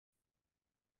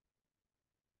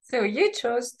So you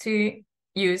chose to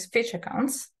use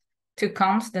FeatureCounts to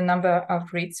count the number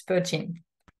of reads per gene.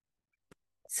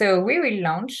 So we will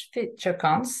launch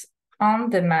FeatureCounts on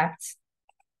the mapped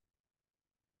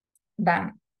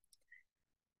BAM.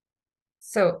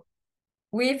 So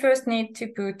we first need to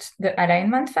put the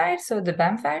alignment file, so the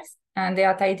BAM files, and they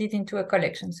are tidied into a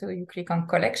collection. So you click on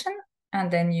collection, and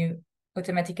then you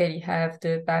automatically have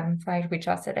the BAM files which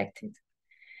are selected.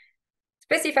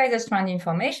 Specify the strand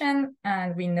information,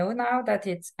 and we know now that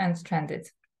it's unstranded.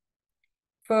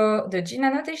 For the gene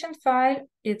annotation file,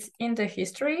 it's in the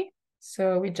history.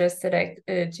 So we just select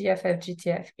GFF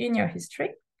GTF in your history.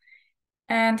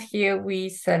 And here we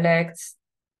select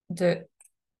the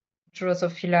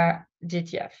Drosophila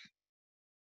GTF.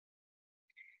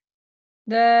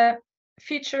 The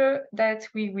feature that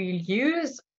we will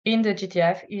use in the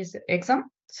GTF is exon.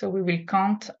 So we will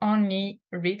count only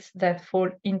reads that fall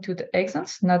into the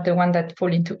exons, not the one that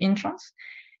fall into introns.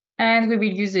 And we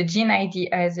will use the gene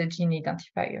ID as a gene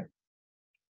identifier.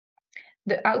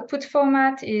 The output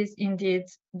format is indeed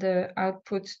the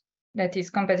output that is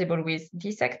compatible with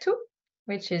DSEC2,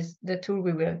 which is the tool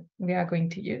we are going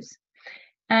to use.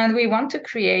 And we want to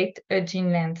create a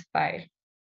gene length file.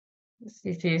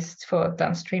 This is for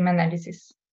downstream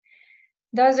analysis.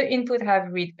 Does the input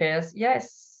have read pairs?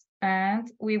 Yes.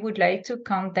 And we would like to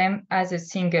count them as a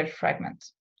single fragment.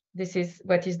 This is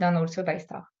what is done also by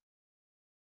STAR.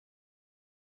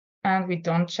 And we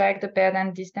don't check the paired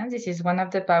end distance. This is one of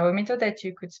the parameters that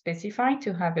you could specify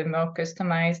to have a more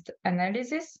customized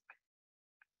analysis.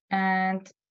 And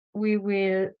we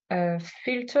will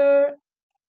filter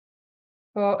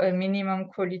for a minimum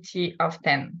quality of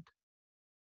 10.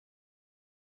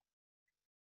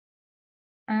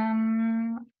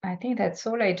 I think that's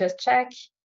all. I just check.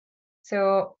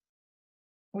 So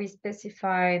we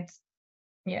specified,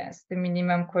 yes, the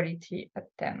minimum quality at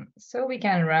 10. So we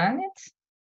can run it.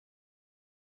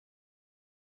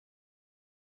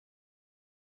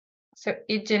 So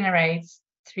it generates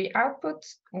 3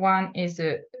 outputs. One is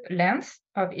the length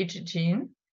of each gene.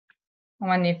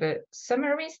 One is a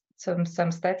summary, some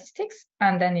statistics,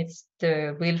 and then it's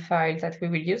the real file that we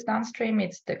will use downstream.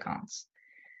 It's the counts.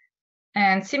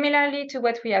 And similarly to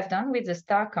what we have done with the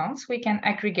star counts, we can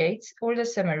aggregate all the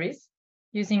summaries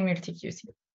using multi-QC.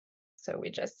 So we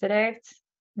just select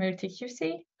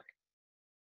multi-QC.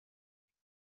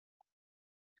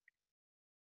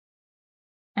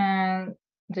 And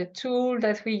the tool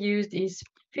that we used is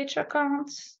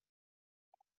FeatureCounts.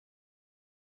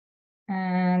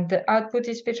 And the output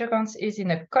is FeatureCounts is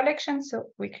in a collection. So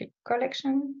we click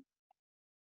collection.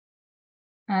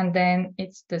 And then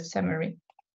it's the summary.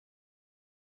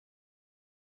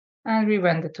 And we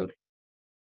run the tool.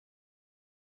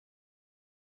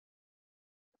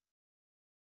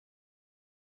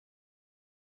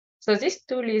 So this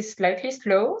tool is slightly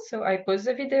slow. So I pause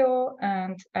the video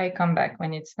and I come back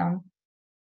when it's done.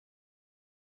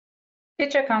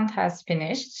 FeatureCount has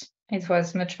finished. It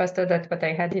was much faster than what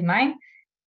I had in mind.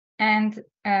 And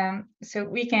so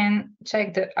we can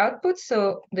check the output.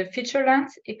 So the feature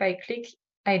length, if I click,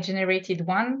 I generated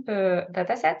 1 per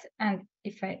dataset, and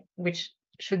which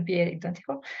should be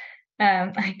identical.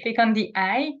 I click on the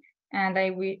I, and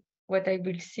what I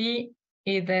will see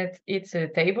is that it's a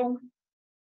table,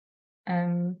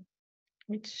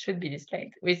 which should be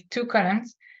displayed with 2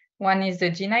 columns. One is the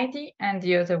gene ID, and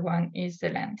the other one is the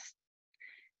length.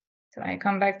 So I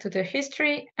come back to the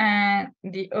history, and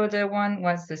the other one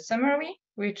was the summary,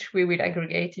 which we will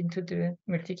aggregate into the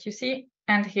multi-QC.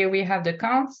 And here we have the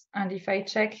counts. And if I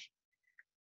check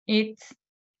it,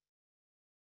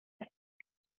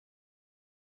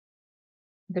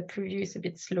 the preview is a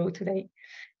bit slow today.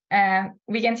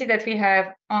 We can see that we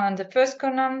have on the first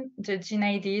column, the gene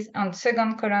IDs, on the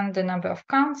second column, the number of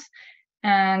counts.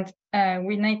 And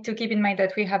we need to keep in mind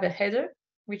that we have a header,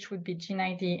 which would be gene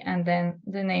ID, and then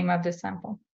the name of the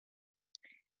sample.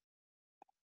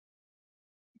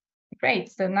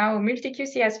 Great, so now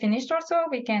multi-QC has finished also.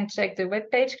 We can check the web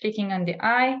page, clicking on the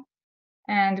I,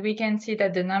 and we can see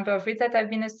that the number of reads that have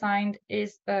been assigned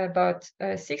is about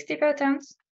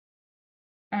 60%.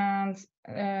 And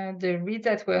the reads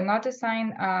that were not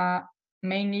assigned are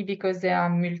mainly because they are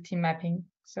multi-mapping.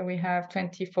 So we have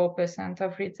 24%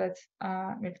 of reads that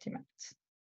are multi-mapped.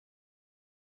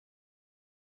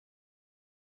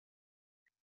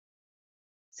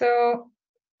 So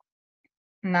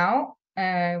now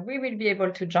we will be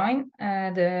able to join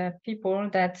the people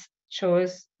that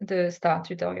chose the STAR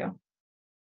tutorial.